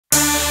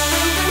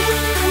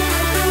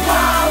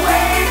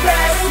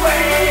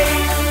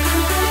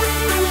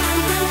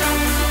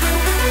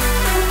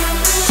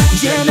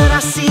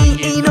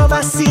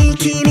Inovasi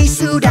kini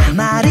sudah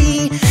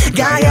mari,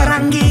 gaya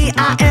Ranggi,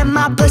 I am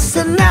my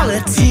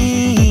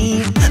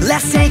personality.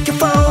 Let's take a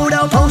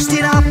photo, post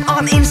it up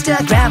on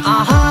Instagram.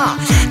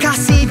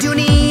 Kasih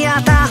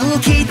dunia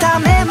tahu kita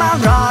memang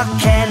rock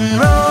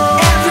and roll.